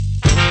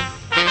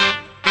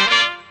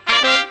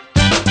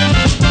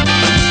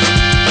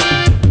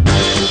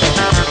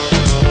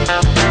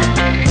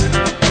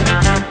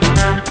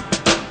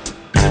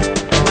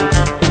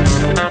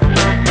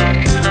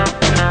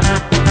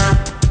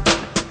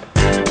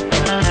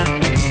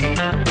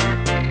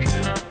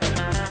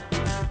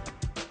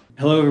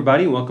Hello,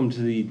 everybody. Welcome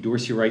to the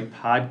Dorsey Wright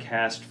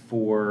podcast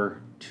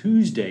for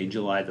Tuesday,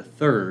 July the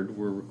 3rd.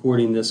 We're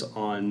recording this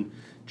on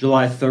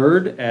July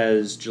 3rd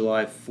as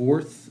July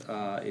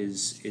 4th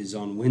is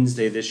on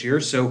Wednesday this year.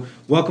 So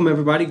welcome,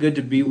 everybody. Good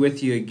to be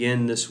with you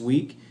again this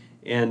week.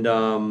 And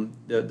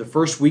the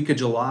first week of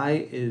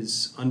July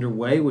is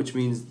underway, which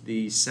means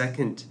the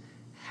second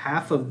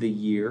half of the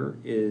year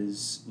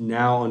is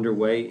now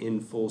underway in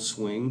full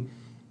swing.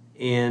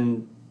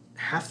 And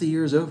half the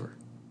year is over,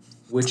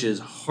 which is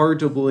hard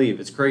to believe.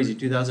 It's crazy.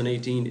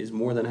 2018 is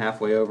more than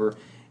halfway over,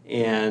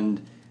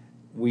 and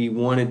we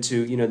wanted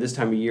to, this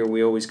time of year,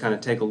 we always kind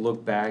of take a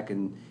look back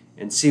and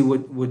see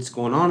what's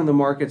going on in the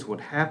markets, what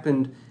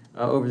happened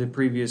over the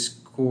previous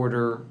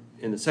quarter,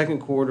 in the second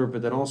quarter,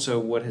 but then also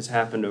what has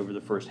happened over the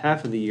first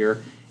half of the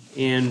year,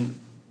 and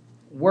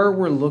where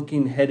we're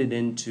looking headed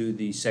into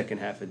the second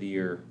half of the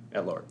year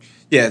at large.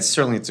 Yeah, it's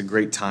a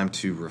great time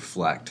to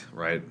reflect,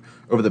 right?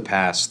 Over the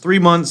past 3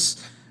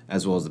 months,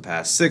 as well as the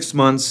past 6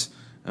 months,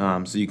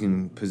 so you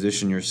can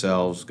position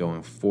yourselves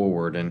going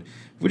forward. And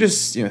if we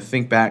just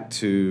think back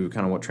to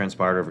kind of what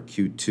transpired over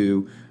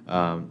Q2,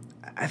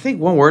 I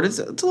think one word, it's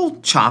a little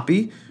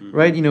choppy,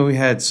 right? We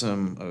had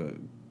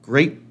some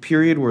great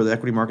period where the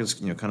equity markets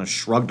kind of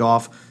shrugged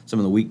off some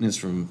of the weakness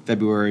from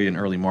February and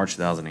early March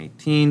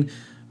 2018.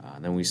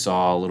 Then we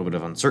saw a little bit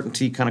of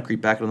uncertainty kind of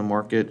creep back into the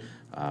market.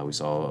 We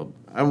saw,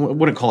 I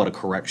wouldn't call it a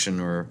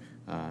correction, or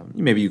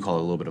maybe you call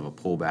it a little bit of a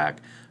pullback.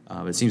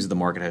 It seems that the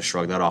market has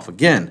shrugged that off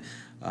again.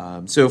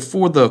 So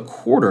for the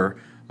quarter,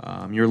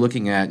 you're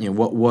looking at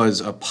what was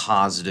a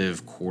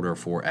positive quarter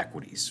for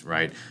equities,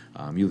 right?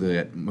 You look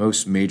at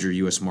most major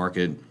U.S.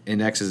 market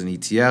indexes and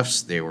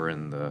ETFs; they were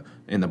in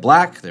the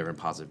black. They were in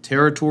positive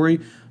territory.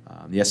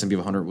 The S&P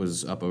 500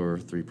 was up over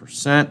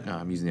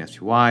 3%, using the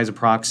SPY as a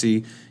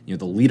proxy.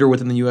 The leader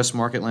within the U.S.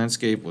 market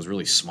landscape was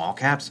really small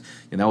caps,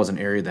 and that was an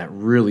area that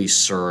really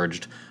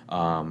surged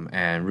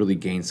and really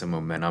gained some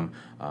momentum.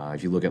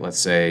 If you look at, let's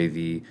say,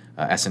 the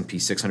S&P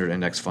 600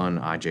 index fund,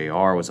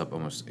 IJR, was up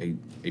almost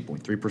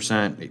 8.3%,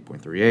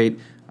 8.38.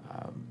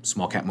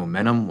 Small cap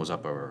momentum was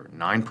up over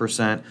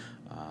 9%.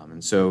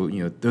 And so,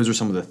 those are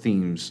some of the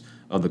themes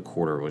of the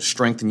quarter. Was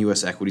strength in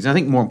U.S. equities. And I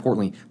think more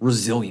importantly,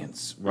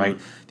 resilience, right?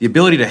 The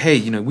ability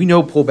to, we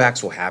know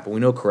pullbacks will happen. We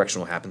know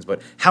correction will happen.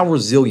 But how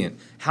resilient,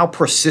 how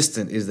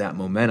persistent is that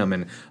momentum?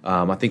 And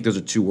I think those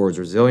are two words,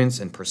 resilience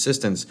and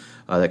persistence,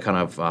 that kind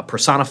of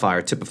personify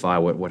or typify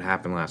what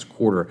happened last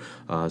quarter.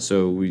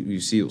 So we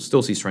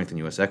still see strength in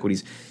U.S.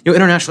 equities.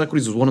 International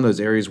equities was one of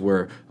those areas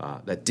where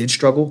that did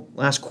struggle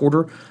last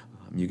quarter.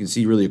 You can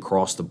see really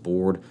across the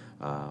board,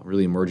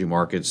 really emerging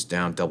markets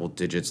down double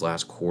digits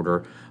last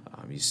quarter.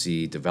 You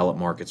see developed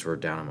markets were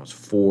down almost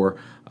 4.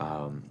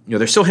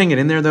 They're still hanging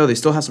in there, though. They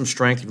still have some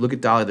strength. If you look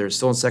at Dollar, they're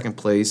still in second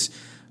place.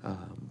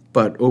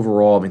 But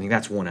overall, I think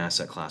that's one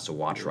asset class to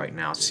watch right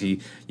now.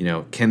 See,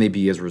 can they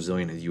be as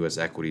resilient as U.S.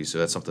 equities? So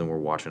that's something we're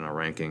watching in our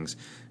rankings.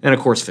 And, of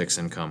course, fixed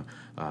income.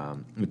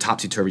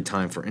 Topsy-turvy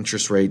time for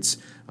interest rates.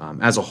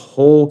 As a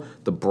whole,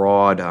 the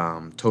broad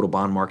total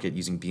bond market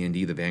using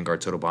BND, the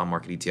Vanguard Total Bond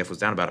Market ETF, was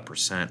down about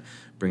 1%,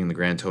 bringing the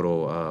grand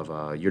total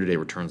of year-to-date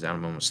returns down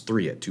to almost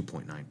 3 at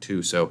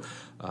 2.92. So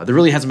there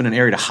really hasn't been an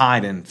area to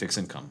hide in fixed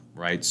income,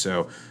 right?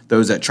 So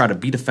those that try to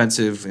be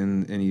defensive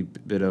in any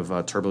bit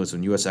of turbulence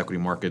in U.S.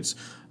 equity markets,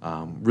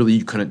 really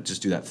you couldn't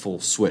just do that full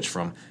switch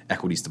from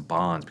equities to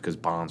bonds because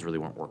bonds really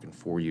weren't working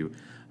for you.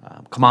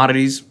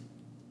 Commodities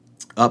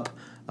up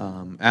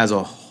as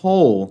a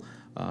whole.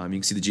 You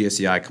can see the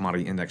GSCI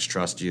Commodity Index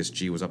Trust,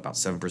 GSG, was up about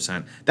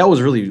 7%. That was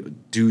really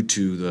due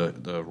to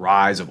the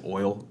rise of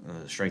oil,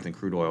 strength in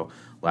crude oil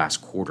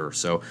last quarter.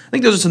 So I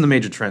think those are some of the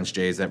major trends,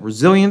 Jay, is that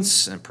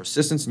resilience and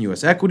persistence in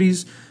U.S.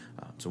 equities,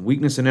 some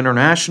weakness in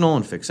international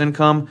and fixed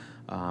income,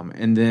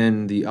 and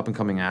then the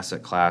up-and-coming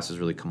asset class is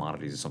really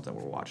commodities is something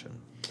we're watching.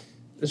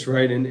 That's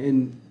right.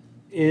 And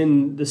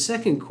in the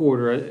second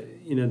quarter,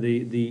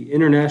 the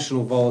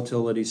international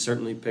volatility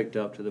certainly picked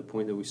up to the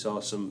point that we saw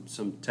some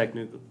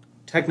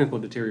technical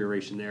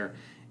deterioration there.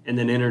 And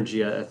then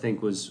energy, I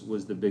think,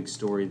 was the big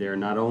story there,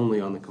 not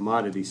only on the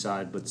commodity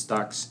side, but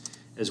stocks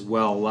as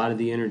well. A lot of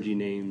the energy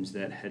names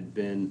that had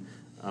been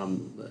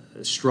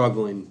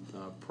struggling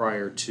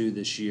prior to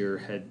this year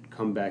had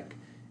come back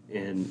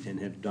and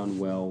have done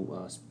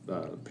well,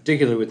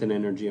 particularly within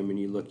energy. I mean,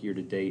 you look year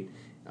to date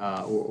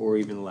or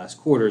even the last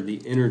quarter,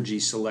 the Energy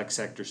Select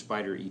Sector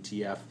SPDR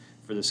ETF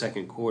for the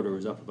second quarter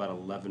was up about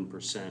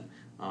 11%,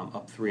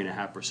 up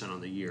 3.5%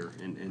 on the year.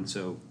 And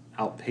so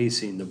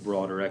outpacing the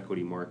broader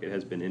equity market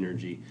has been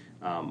energy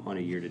on a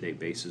year-to-date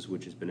basis,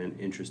 which has been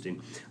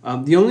interesting.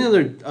 The only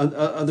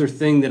other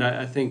thing that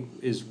I think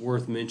is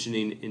worth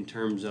mentioning in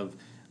terms of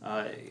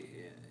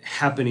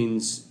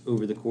happenings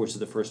over the course of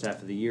the first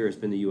half of the year has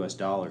been the U.S.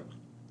 dollar.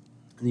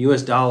 And the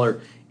U.S.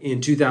 dollar in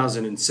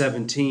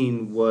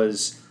 2017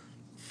 was,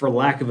 for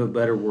lack of a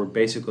better word,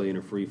 basically in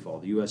a free fall.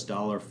 The U.S.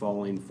 dollar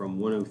falling from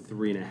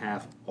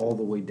 103.5 all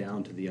the way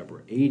down to the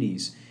upper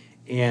 80s.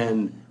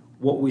 And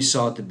what we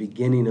saw at the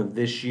beginning of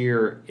this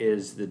year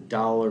is the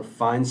dollar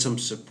find some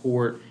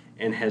support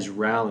and has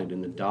rallied.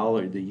 And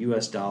the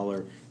U.S.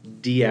 dollar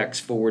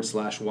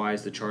DX/Y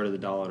is the chart of the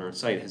dollar on our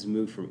site, has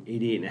moved from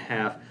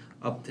 88.5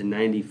 up to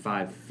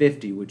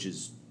 95.50, which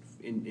is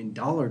in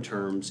dollar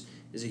terms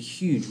is a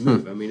huge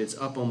move. I mean, it's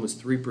up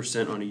almost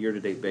 3% on a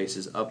year-to-date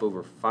basis, up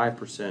over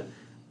 5%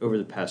 over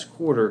the past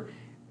quarter.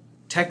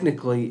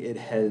 Technically, it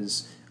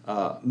has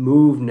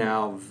moved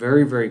now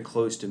very, very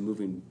close to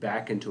moving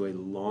back into a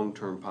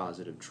long-term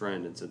positive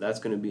trend. And so that's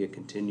going to be a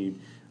continued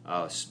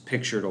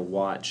picture to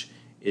watch,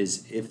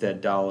 is if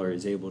that dollar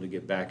is able to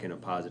get back in a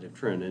positive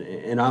trend.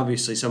 And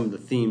obviously some of the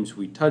themes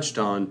we touched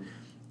on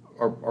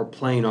are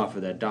playing off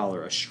of that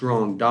dollar. A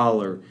strong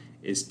dollar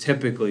is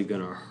typically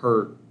going to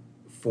hurt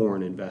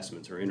foreign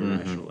investments or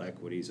international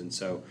equities. And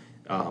so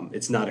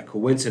it's not a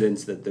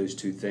coincidence that those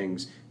two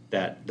things,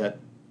 that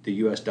the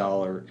U.S.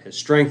 dollar has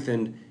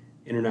strengthened,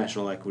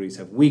 international equities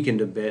have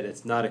weakened a bit.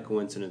 It's not a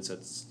coincidence.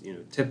 That's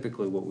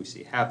typically what we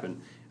see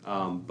happen.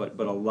 But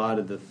a lot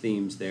of the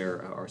themes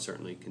there are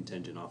certainly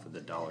contingent off of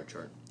the dollar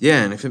chart.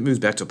 Yeah, and if it moves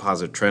back to a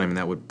positive trend, I mean,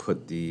 that would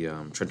put the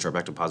trend chart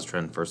back to a positive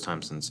trend first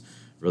time since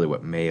really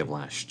May of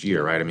last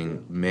year, right? I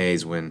mean, May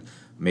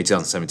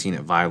 2017,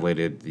 it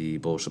violated the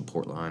bullish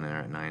support line there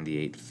at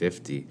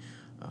 98.50.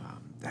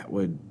 That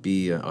would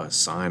be a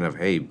sign of,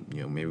 hey,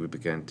 maybe we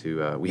begin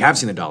to we have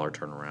seen the dollar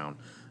turn around.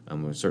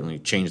 We've certainly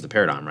changed the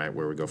paradigm, right,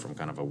 where we go from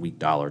kind of a weak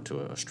dollar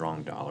to a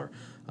strong dollar,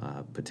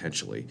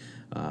 potentially.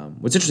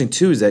 What's interesting,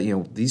 too, is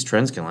that, these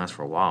trends can last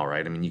for a while,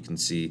 right? I mean, you can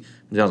see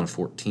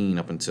 2014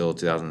 up until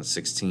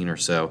 2016 or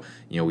so,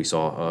 we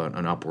saw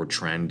an upward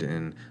trend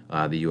in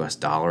the U.S.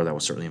 dollar. That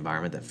was certainly an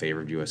environment that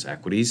favored U.S.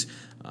 equities.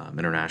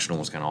 International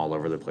was kind of all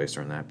over the place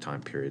during that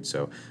time period.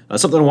 So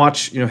something to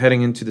watch,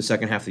 heading into the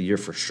second half of the year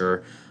for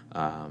sure.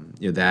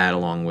 That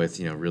along with,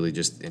 really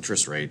just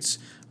interest rates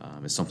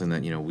is something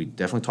that, we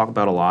definitely talk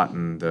about a lot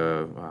in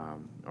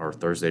our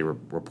Thursday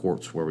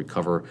reports where we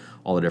cover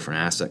all the different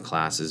asset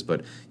classes.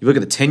 But you look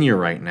at the 10-year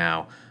right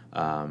now,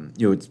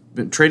 it's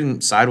been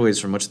trading sideways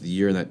for much of the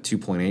year in that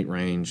 2.8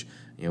 range.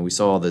 We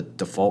saw the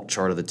default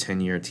chart of the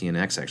 10-year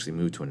TNX actually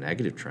move to a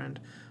negative trend,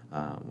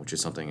 which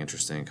is something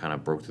interesting. Kind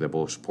of broke through that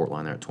bullish support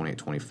line there at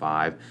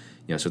 28.25.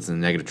 So it's in a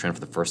negative trend for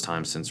the first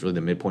time since really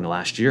the midpoint of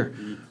last year,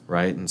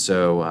 right? And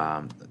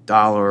so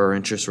dollar,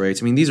 interest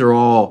rates, I mean, these are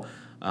all,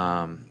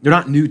 they're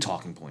not new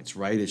talking points,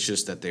 right? It's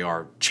just that they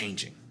are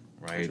changing,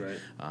 right? That's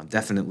right.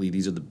 Definitely,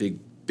 these are the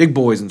big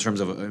boys in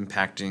terms of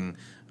impacting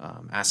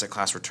asset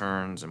class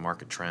returns and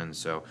market trends.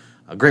 So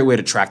a great way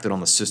to track that on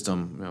the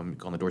system,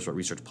 on the Dorsey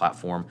Research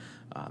platform,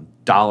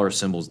 dollar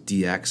symbols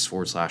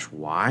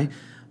DX/Y,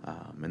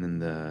 and then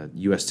the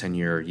U.S.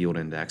 10-year yield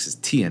index is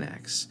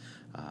TNX.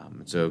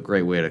 It's a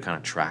great way to kind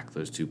of track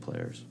those two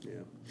players.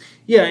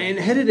 Yeah, and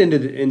headed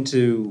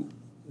into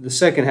the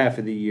second half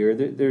of the year,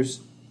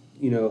 there's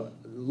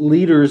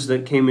leaders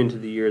that came into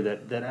the year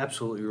that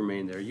absolutely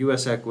remain there.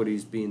 U.S.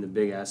 equities being the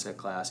big asset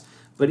class,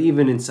 but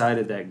even inside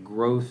of that,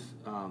 growth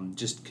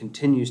just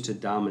continues to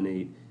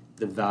dominate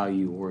the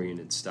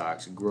value-oriented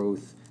stocks.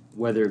 Growth,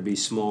 whether it be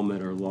small,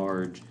 mid, or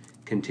large,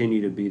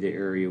 continue to be the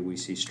area we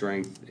see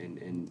strength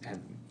and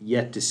have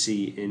yet to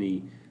see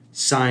any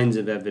signs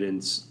of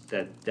evidence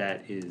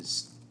that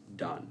is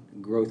done.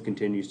 Growth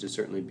continues to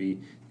certainly be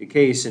the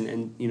case,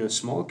 and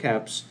small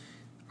caps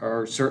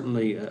are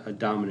certainly a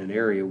dominant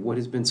area. What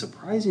has been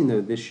surprising,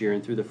 though, this year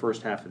and through the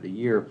first half of the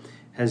year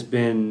has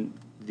been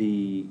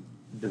the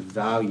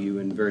value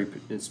and very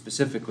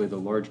specifically the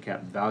large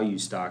cap value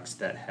stocks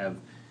that have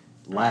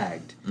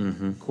lagged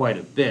quite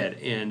a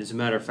bit. And as a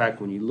matter of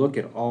fact, when you look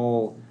at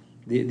all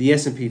the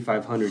S&P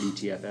 500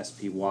 ETF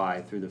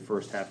SPY through the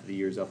first half of the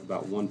year is up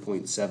about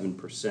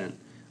 1.7%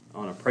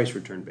 on a price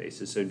return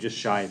basis, so just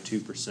shy of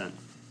 2%.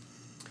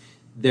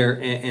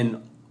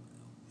 And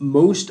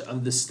most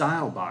of the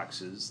style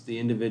boxes, the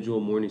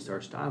individual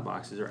Morningstar style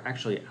boxes, are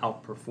actually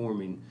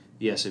outperforming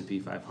the S&P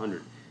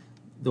 500.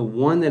 The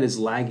one that is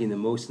lagging the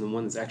most and the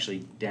one that's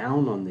actually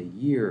down on the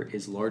year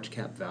is large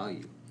cap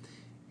value.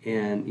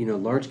 And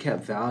large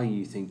cap value,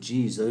 you think,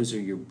 geez, those are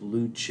your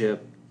blue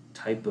chip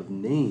type of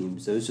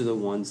names. Those are the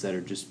ones that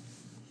are just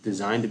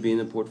designed to be in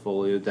the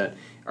portfolio, that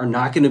are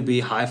not going to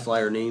be high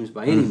flyer names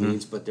by any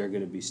means, but they're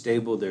going to be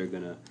stable. They're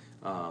going to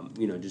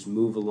just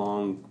move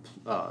along,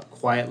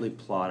 quietly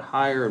plod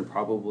higher, and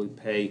probably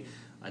pay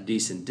a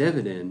decent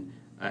dividend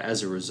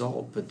as a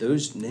result. But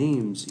those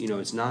names,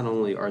 it's not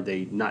only are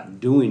they not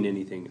doing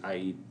anything,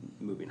 i.e.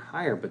 moving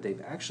higher, but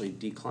they've actually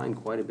declined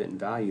quite a bit in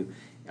value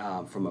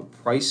from a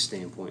price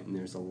standpoint. And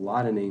there's a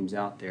lot of names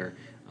out there.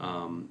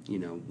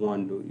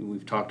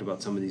 We've talked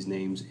about some of these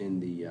names in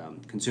the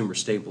consumer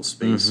staple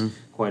space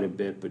quite a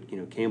bit, but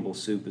Campbell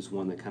Soup is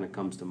one that kind of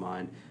comes to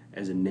mind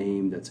as a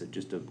name that's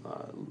just a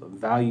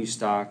value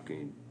stock,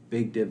 a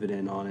big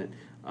dividend on it.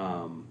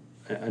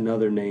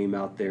 Another name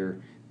out there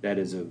that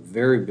is a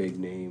very big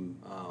name,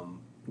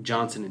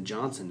 Johnson &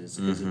 Johnson is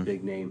a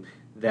big name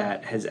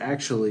that has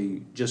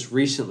actually just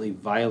recently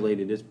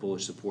violated its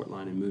bullish support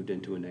line and moved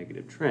into a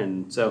negative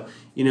trend. So,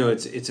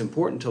 it's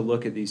important to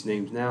look at these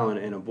names now,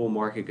 and a bull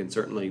market can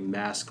certainly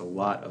mask a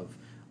lot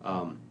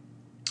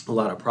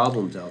of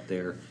problems out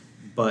there.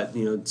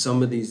 But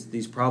some of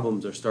these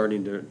problems are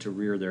starting to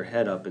rear their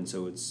head up, and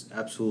so it's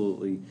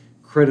absolutely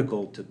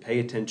critical to pay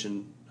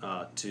attention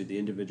to the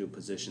individual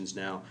positions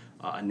now.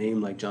 A name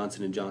like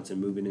Johnson &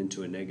 Johnson moving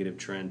into a negative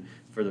trend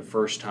for the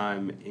first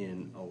time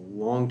in a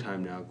long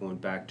time now, going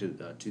back to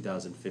the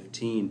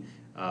 2015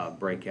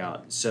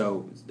 breakout.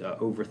 So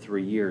over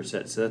 3 years. So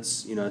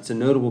that's it's a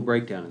notable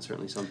breakdown and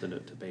certainly something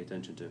to pay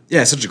attention to.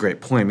 Yeah, it's such a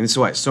great point. I mean, this is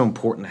why it's so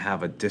important to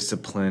have a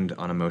disciplined,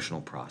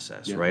 unemotional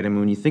process, right? I mean,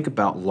 when you think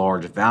about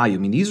large value, I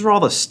mean, these are all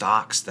the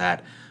stocks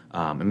that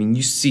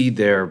you see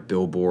their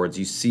billboards,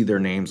 you see their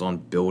names on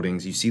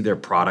buildings, you see their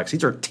products.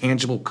 These are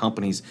tangible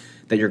companies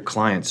that your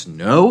clients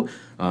know,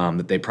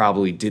 that they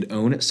probably did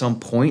own at some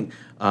point.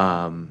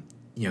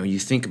 You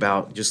think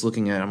about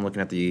I'm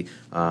looking at the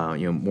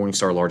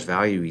Morningstar Large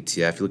Value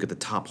ETF. You look at the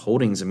top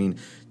holdings. I mean,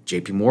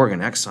 J.P. Morgan,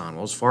 Exxon,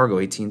 Wells Fargo,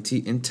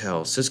 AT&T,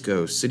 Intel,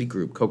 Cisco,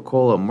 Citigroup,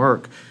 Coca-Cola,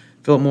 Merck,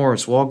 Philip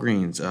Morris,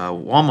 Walgreens,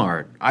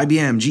 Walmart,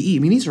 IBM, GE. I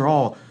mean, these are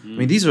all. I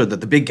mean, these are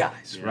the big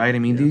guys, right? I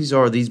mean, these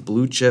are these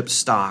blue chip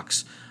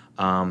stocks.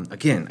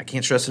 Again, I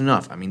can't stress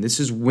enough. I mean, this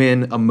is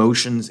when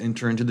emotions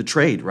enter into the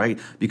trade, right?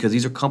 Because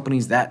these are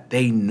companies that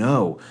they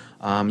know.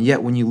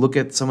 Yet when you look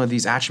at some of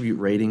these attribute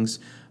ratings,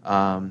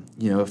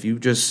 if you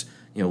just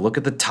look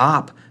at the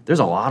top, there's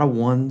a lot of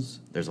ones,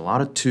 there's a lot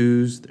of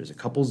twos, there's a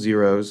couple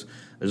zeros.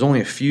 There's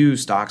only a few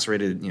stocks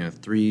rated,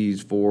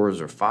 3s,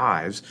 4s, or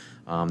 5s.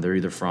 They're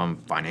either from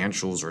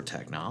financials or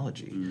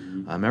technology.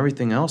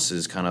 Everything else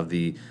is kind of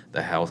the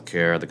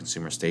healthcare, the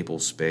consumer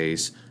staples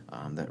space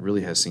that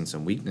really has seen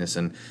some weakness.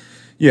 And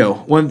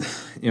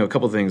a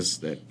couple of things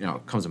that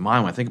comes to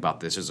mind when I think about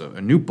this is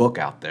a new book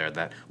out there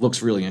that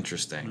looks really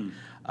interesting.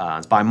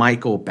 It's by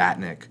Michael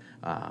Batnick.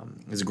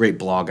 There's a great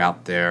blog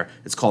out there.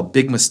 It's called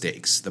Big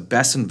Mistakes: The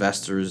Best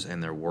Investors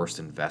and Their Worst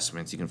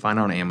Investments. You can find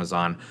it on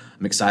Amazon.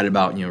 I'm excited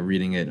about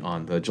reading it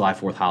on the July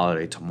 4th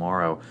holiday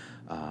tomorrow.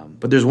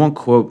 But there's one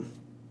quote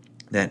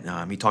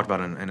that he talked about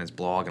in his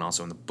blog and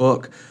also in the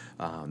book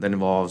that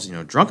involves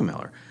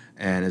Druckenmiller.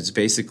 And it's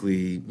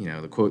basically,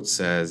 the quote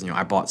says,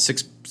 I bought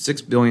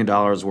 $6 billion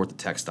worth of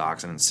tech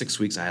stocks, and in 6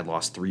 weeks I had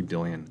lost $3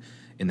 billion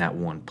in that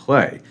one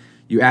play.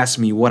 You asked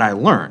me what I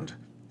learned.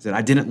 I said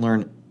I didn't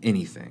learn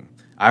anything.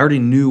 I already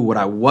knew what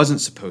I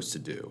wasn't supposed to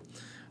do.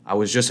 I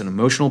was just an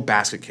emotional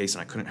basket case,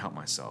 and I couldn't help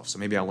myself. So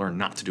maybe I learned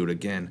not to do it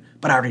again,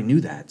 but I already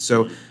knew that.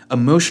 So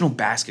emotional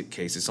basket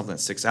case is something that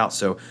sticks out.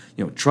 So,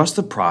 trust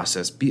the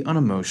process, be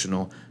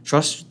unemotional,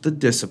 trust the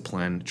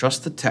discipline,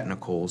 trust the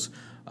technicals,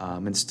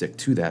 and stick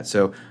to that.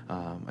 So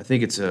I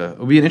think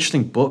it'll be an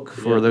interesting book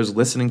for those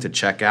listening to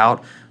check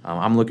out.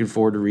 I'm looking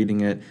forward to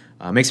reading it.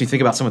 Makes me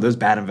think about some of those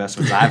bad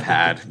investments I've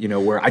had,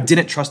 where I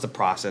didn't trust the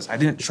process. I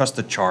didn't trust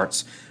the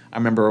charts. I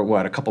remember,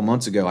 a couple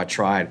months ago I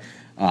tried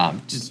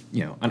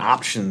an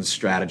options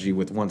strategy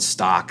with one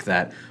stock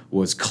that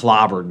was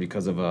clobbered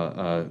because of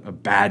a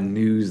bad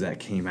news that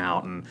came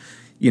out. And,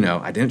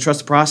 I didn't trust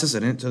the process. I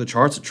didn't trust the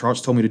charts. The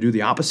charts told me to do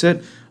the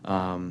opposite.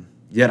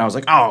 Yet I was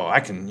like, I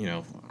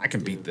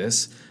can beat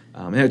this.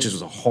 And it just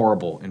was a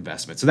horrible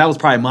investment. So that was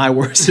probably my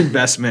worst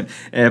investment.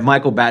 And if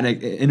Michael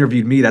Batnick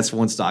interviewed me, that's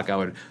one stock I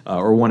would,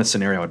 or one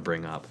scenario I would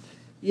bring up.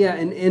 Yeah,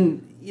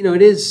 and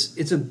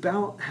it's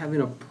about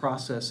having a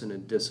process and a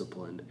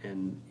discipline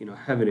and,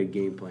 having a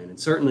game plan. And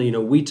certainly,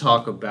 we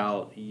talk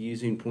about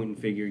using point and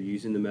figure,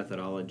 using the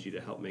methodology to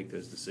help make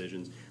those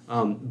decisions.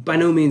 By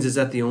no means is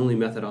that the only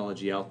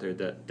methodology out there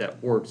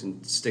that works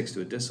and sticks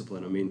to a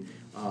discipline. I mean,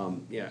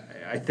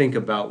 I think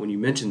about, when you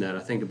mentioned that, I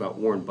think about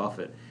Warren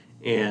Buffett.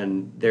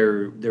 And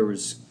there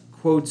was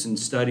quotes and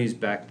studies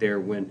back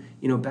there when,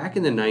 back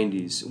in the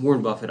 90s,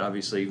 Warren Buffett,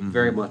 obviously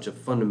very much a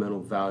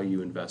fundamental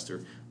value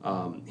investor.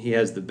 He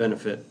has the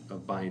benefit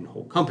of buying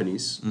whole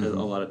companies a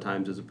lot of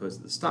times as opposed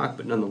to the stock,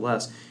 but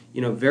nonetheless,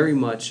 very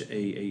much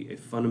a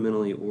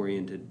fundamentally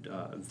oriented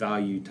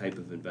value type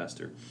of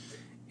investor.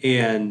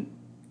 And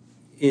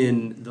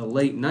in the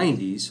late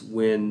 90s,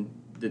 when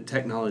the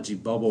technology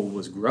bubble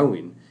was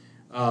growing,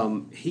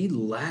 he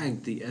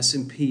lagged the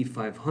S&P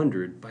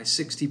 500 by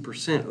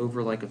 60%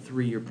 over like a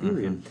 3-year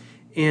period.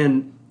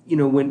 And,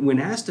 when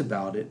asked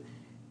about it,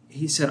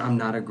 he said, I'm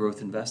not a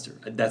growth investor.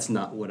 That's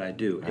not what I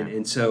do.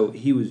 And so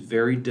he was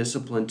very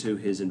disciplined to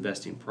his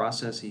investing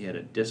process. He had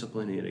a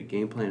discipline, he had a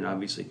game plan, and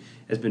obviously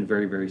has been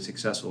very, very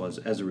successful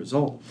as a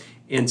result.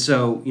 And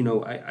so,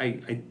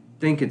 I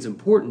think it's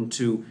important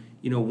to,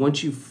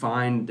 once you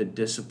find the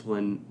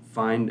discipline,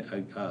 find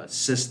a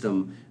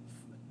system,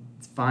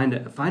 find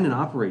an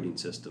operating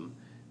system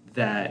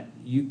that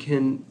you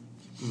can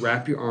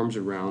wrap your arms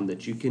around,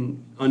 that you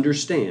can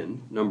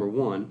understand, number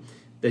one,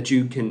 that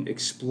you can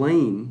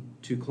explain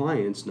to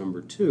clients,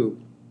 number two,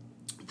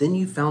 then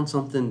you found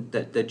something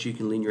that you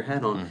can lean your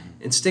hat on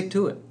and stick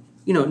to it.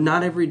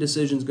 Not every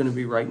decision is going to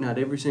be right. Not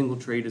every single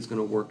trade is going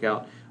to work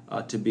out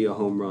to be a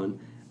home run.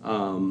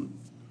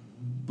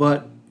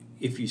 But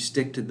if you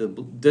stick to the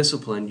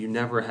discipline, you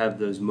never have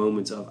those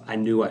moments of, I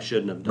knew I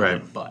shouldn't have done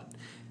it, but.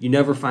 You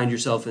never find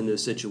yourself in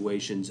those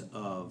situations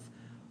of,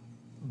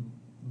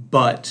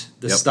 but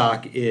the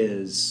stock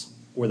is,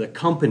 or the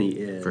company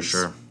is, for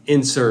sure,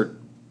 insert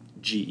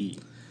GE.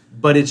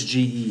 but it's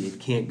GE. It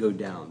can't go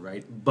down,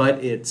 right?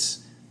 But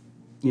it's,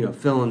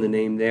 fill in the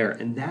name there.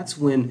 And that's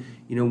when,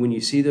 when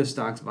you see those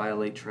stocks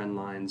violate trend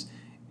lines,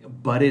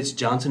 but it's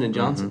Johnson &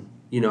 Johnson.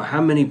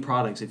 How many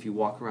products, if you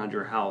walk around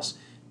your house,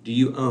 do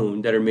you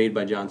own that are made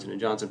by Johnson &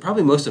 Johnson?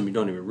 Probably most of them you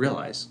don't even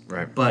realize.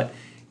 Right. But,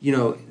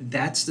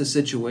 that's the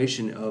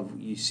situation of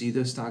you see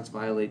those stocks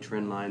violate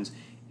trend lines.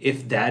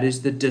 If that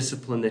is the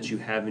discipline that you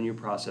have in your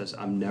process,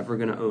 I'm never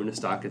going to own a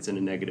stock that's in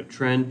a negative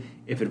trend.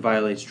 If it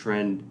violates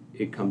trend,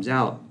 it comes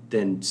out,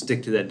 then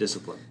stick to that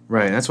discipline.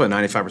 Right. And that's why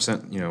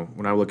 95%,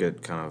 when I look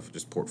at kind of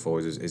just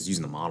portfolios is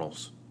using the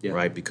models,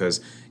 right?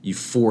 Because you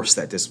force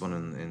that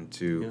discipline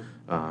into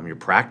your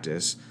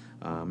practice.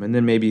 And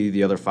then maybe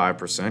the other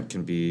 5%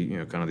 can be,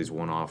 kind of these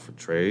one-off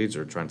trades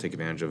or trying to take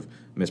advantage of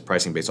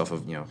mispricing based off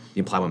of, the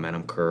implied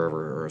momentum curve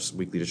or a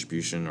weekly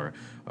distribution or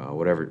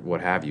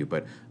what have you.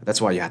 But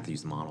that's why you have to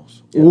use the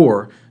models. Yeah.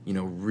 Or,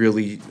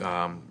 really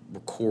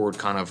record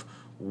kind of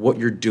what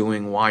you're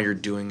doing, why you're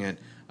doing it,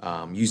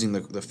 using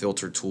the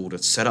filter tool to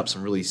set up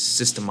some really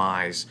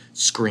systemized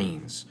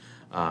screens.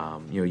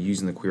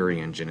 Using the query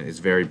engine is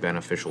very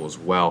beneficial as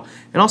well.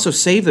 And also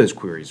save those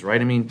queries, right?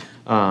 I mean,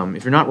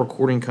 if you're not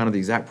recording kind of the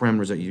exact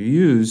parameters that you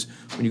use,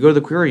 when you go to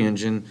the query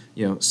engine,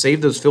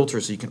 save those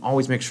filters so you can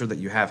always make sure that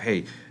you have,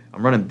 hey,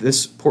 I'm running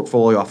this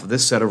portfolio off of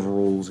this set of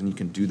rules, and you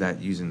can do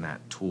that using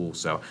that tool.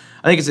 So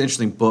I think it's an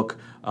interesting book.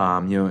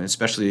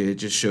 Especially it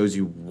just shows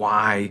you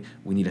why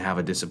we need to have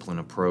a disciplined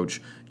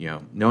approach.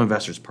 No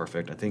investor is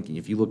perfect. I think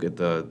if you look at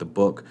the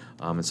book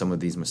and some of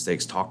these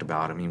mistakes talked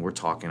about, I mean, we're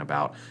talking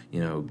about,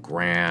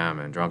 Graham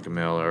and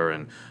Druckenmiller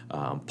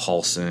and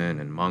Paulson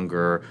and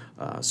Munger,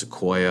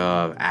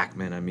 Sequoia,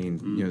 Ackman. I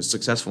mean,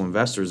 successful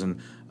investors. And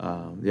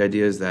the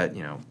idea is that,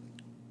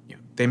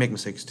 they make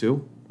mistakes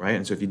too, right?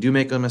 And so if you do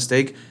make a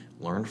mistake,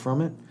 learn from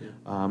it. Yeah.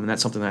 And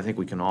that's something that I think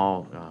we can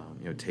all,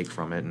 take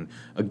from it. And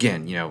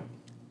again,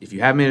 if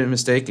you have made a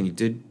mistake and you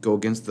did go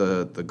against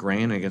the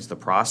grain, against the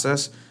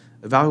process,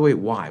 evaluate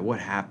why, what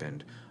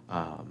happened,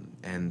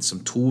 and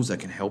some tools that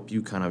can help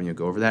you kind of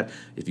go over that.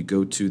 If you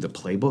go to the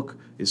playbook,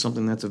 is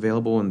something that's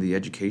available in the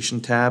education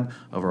tab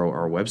of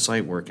our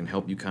website, where it can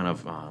help you kind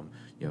of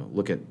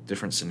look at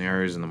different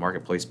scenarios in the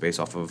marketplace based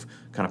off of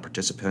kind of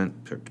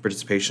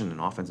participation in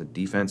offense and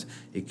defense.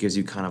 It gives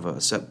you kind of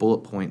a set bullet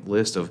point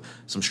list of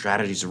some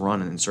strategies to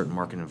run in certain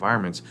market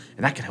environments,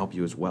 and that can help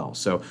you as well.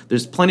 So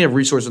there's plenty of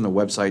resources on the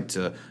website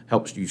to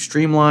help you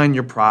streamline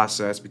your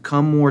process,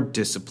 become more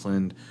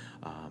disciplined,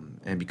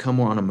 and become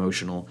more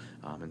unemotional.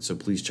 And so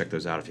please check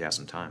those out if you have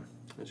some time.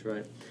 That's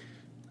right.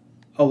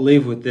 I'll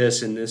leave with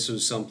this, and this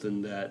was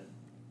something that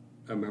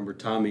I remember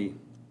Tommy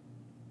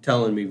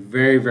telling me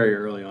very, very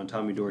early on,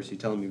 Tommy Dorsey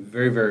telling me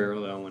very, very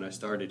early on when I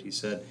started. He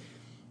said,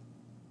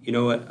 you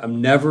know what,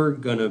 I'm never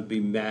going to be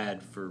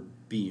mad for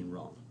being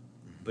wrong,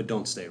 but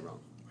don't stay wrong.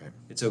 Right.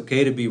 It's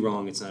okay to be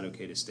wrong. It's not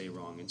okay to stay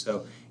wrong. And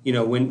so,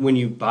 when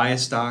you buy a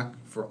stock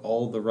for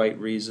all the right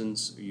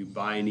reasons, or you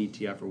buy an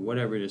ETF or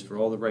whatever it is for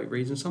all the right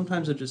reasons,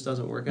 sometimes it just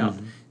doesn't work out.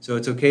 So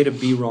it's okay to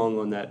be wrong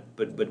on that,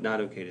 but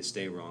not okay to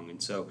stay wrong. And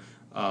so,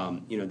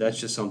 that's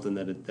just something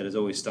that has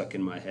always stuck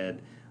in my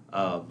head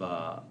of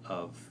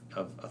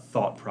a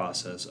thought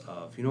process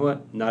of,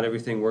 not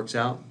everything works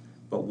out,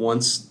 but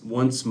once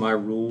my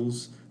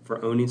rules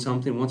for owning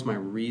something, once my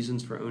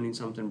reasons for owning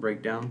something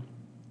break down,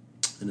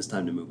 then it's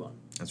time to move on.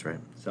 That's right.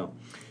 So,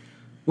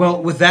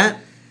 well, with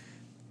that,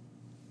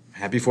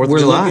 happy 4th of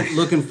July. We're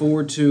looking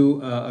forward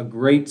to a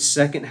great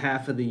second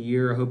half of the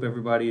year. I hope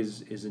everybody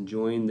is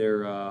enjoying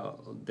their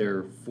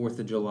 4th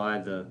of July.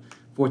 The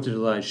 4th of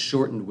July is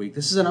shortened week.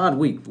 This is an odd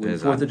week when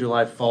 4th of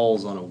July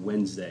falls on a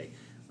Wednesday.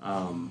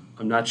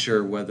 I'm not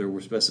sure whether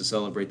we're supposed to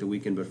celebrate the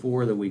weekend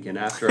before or the weekend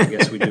after. I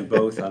guess we do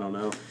both. I don't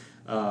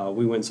know.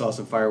 We went and saw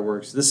some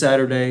fireworks this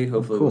Saturday.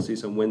 Hopefully We'll see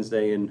some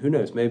Wednesday. And who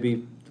knows,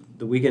 maybe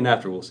the weekend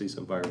after we'll see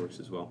some fireworks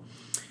as well.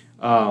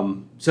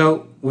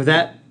 So with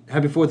that,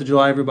 happy 4th of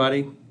July,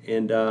 everybody.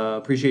 And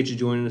appreciate you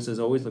joining us as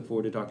always. Look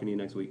forward to talking to you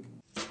next week.